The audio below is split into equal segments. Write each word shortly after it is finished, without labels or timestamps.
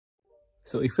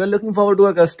So if you're looking forward to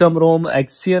a custom ROM,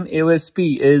 Axion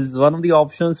AOSP is one of the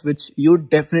options which you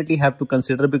definitely have to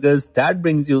consider, because that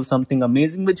brings you something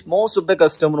amazing which most of the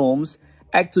custom ROMs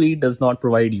actually does not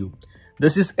provide you.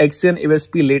 This is Axion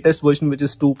AOSP latest version, which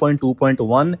is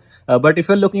 2.2.1. But if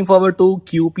you're looking forward to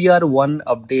QPR1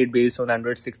 update based on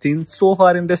Android 16, so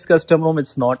far in this custom ROM,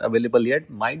 it's not available yet.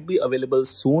 Might be available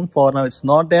soon. For now, it's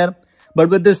not there.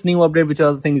 But with this new update, which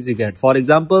are the things you get? For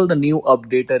example, the new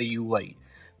updater UI.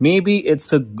 Maybe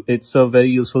it's a very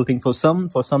useful thing for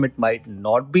some it might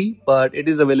not be, but it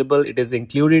is available, it is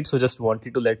included, so just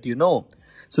wanted to let you know.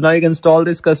 So now you can install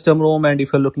this custom ROM, and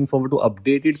if you're looking forward to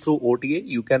update it through OTA,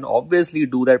 you can obviously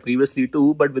do that previously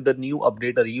too, but with the new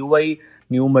updater UI,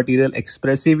 new material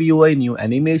expressive UI, new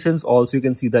animations, also you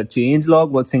can see the change log,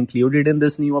 what's included in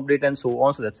this new update and so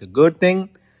on, so that's a good thing.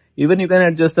 Even you can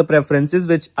adjust the preferences,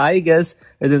 which I guess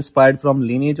is inspired from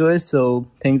Lineage OS. So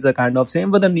things are kind of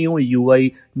same with the new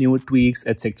UI, new tweaks,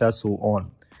 etc. so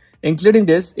on. Including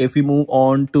this, if we move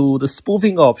on to the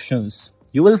spoofing options,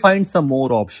 you will find some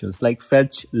more options like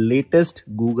fetch latest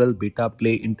Google beta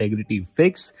play integrity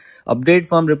fix, update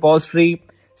from repository,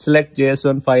 select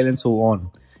JS1 file and so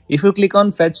on. If you click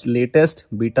on fetch latest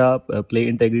beta play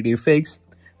integrity fix,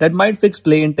 that might fix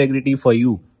play integrity for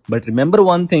you. But remember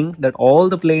one thing, that all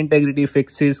the play integrity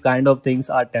fixes kind of things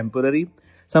are temporary.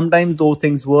 Sometimes those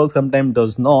things work, sometimes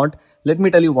does not. Let me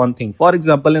tell you one thing. For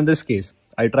example, in this case,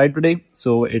 I tried today.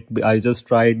 So I just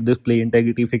tried this play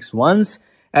integrity fix once.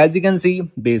 As you can see,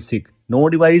 basic, no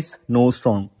device, no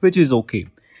strong, which is okay.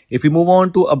 If you move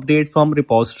on to update from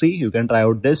repository, you can try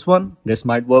out this one. This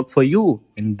might work for you.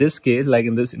 In this case, like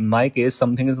in my case,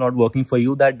 something is not working for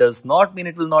you. That does not mean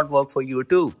it will not work for you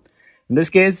too. In this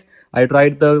case, I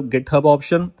tried the GitHub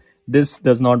option. This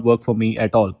does not work for me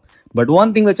at all. But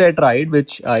one thing which I tried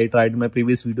in my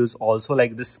previous videos also,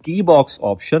 like this keybox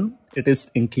option, it is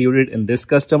included in this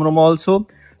custom ROM also.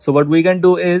 So what we can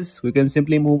do is we can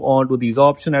simply move on to these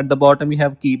options. At the bottom, we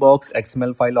have keybox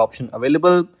XML file option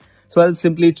available. So I'll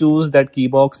simply choose that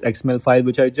keybox XML file,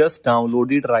 which I just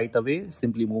downloaded right away.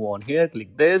 Simply move on here,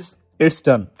 click this, it's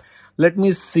done. Let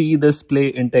me see this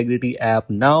play integrity app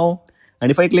now. And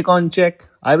if I click on check,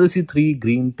 I will see 3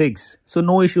 green ticks. So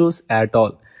no issues at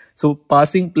all. So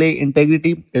passing play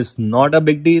integrity is not a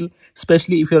big deal,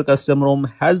 especially if your custom ROM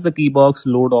has the keybox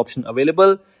load option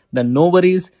available. Then no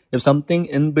worries. If something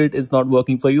inbuilt is not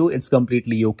working for you, it's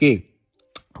completely okay.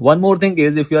 One more thing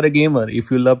is, if you're a gamer, if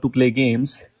you love to play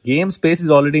games, game space is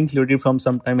already included from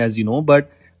some time, as you know, but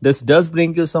this does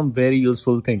bring you some very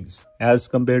useful things as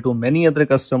compared to many other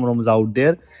custom ROMs out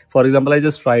there. For example, I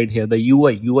just tried here the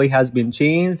UI has been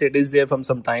changed. It is there from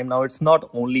some time now. It's not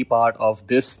only part of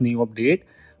this new update,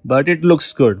 but it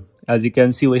looks good. As you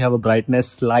can see, we have a brightness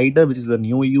slider, which is a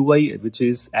new UI, which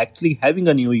is actually having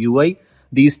a new UI.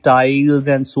 These tiles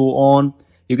and so on.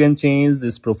 You can change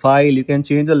this profile. You can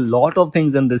change a lot of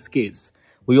things in this case.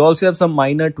 We also have some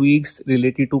minor tweaks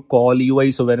related to call UI.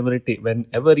 So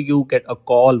whenever you get a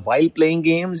call while playing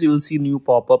games, you will see new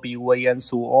pop-up UI and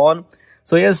so on.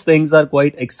 So yes, things are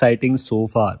quite exciting so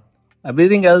far.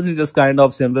 Everything else is just kind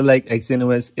of similar, like Axion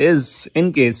OS is,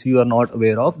 in case you are not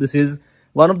aware of. This is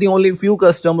one of the only few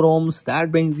custom ROMs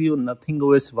that brings you Nothing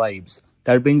OS vibes.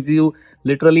 That brings you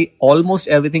literally almost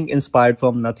everything inspired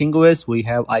from Nothing OS. We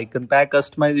have icon pack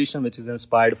customization, which is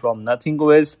inspired from Nothing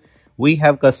OS. We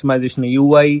have customization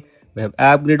UI, we have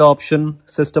app grid option,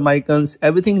 system icons,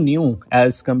 everything new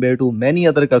as compared to many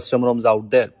other custom ROMs out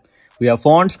there. We have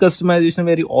fonts customization,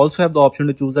 where you also have the option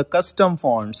to choose a custom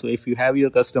font. So if you have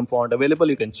your custom font available,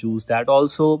 you can choose that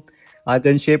also.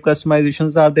 Icon shape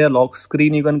customizations are there. Lock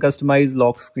screen you can customize,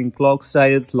 lock screen clock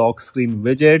styles, lock screen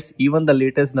widgets. Even the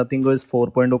latest Nothing OS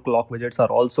 4.0 clock widgets are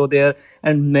also there,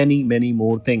 and many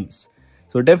more things.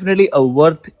 So definitely a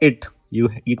worth it. You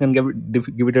can give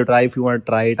it a try if you want to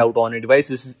try it out on a device.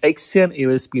 This is Axion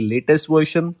AOSP latest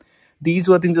version. These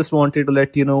were things just wanted to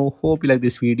let you know. Hope you like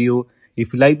this video.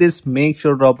 If you like this, make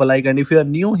sure to drop a like, and if you are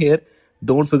new here,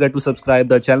 don't forget to subscribe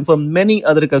the channel for many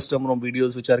other custom ROM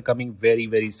videos which are coming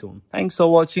very soon. Thanks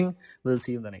for watching. We'll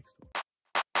see you in the next one.